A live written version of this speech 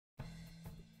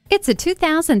It's a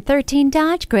 2013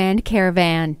 Dodge Grand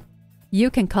Caravan.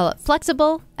 You can call it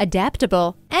flexible,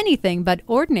 adaptable, anything but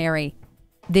ordinary.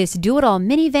 This do-it-all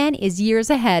minivan is years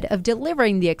ahead of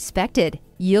delivering the expected.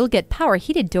 You'll get power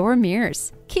heated door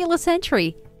mirrors, keyless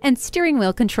entry, and steering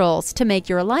wheel controls to make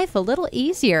your life a little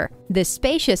easier. The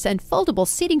spacious and foldable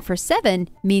seating for 7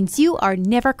 means you are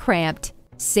never cramped.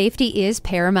 Safety is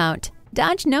paramount.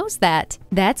 Dodge knows that.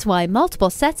 That's why multiple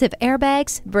sets of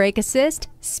airbags, brake assist,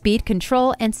 speed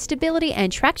control, and stability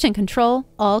and traction control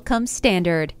all come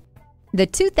standard. The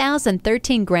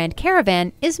 2013 Grand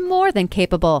Caravan is more than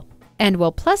capable and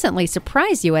will pleasantly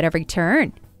surprise you at every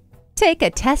turn. Take a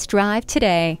test drive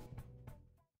today.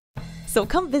 So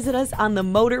come visit us on the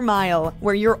Motor Mile,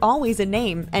 where you're always a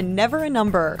name and never a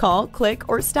number. Call, click,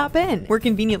 or stop in. We're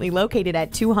conveniently located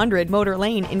at 200 Motor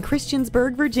Lane in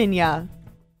Christiansburg, Virginia.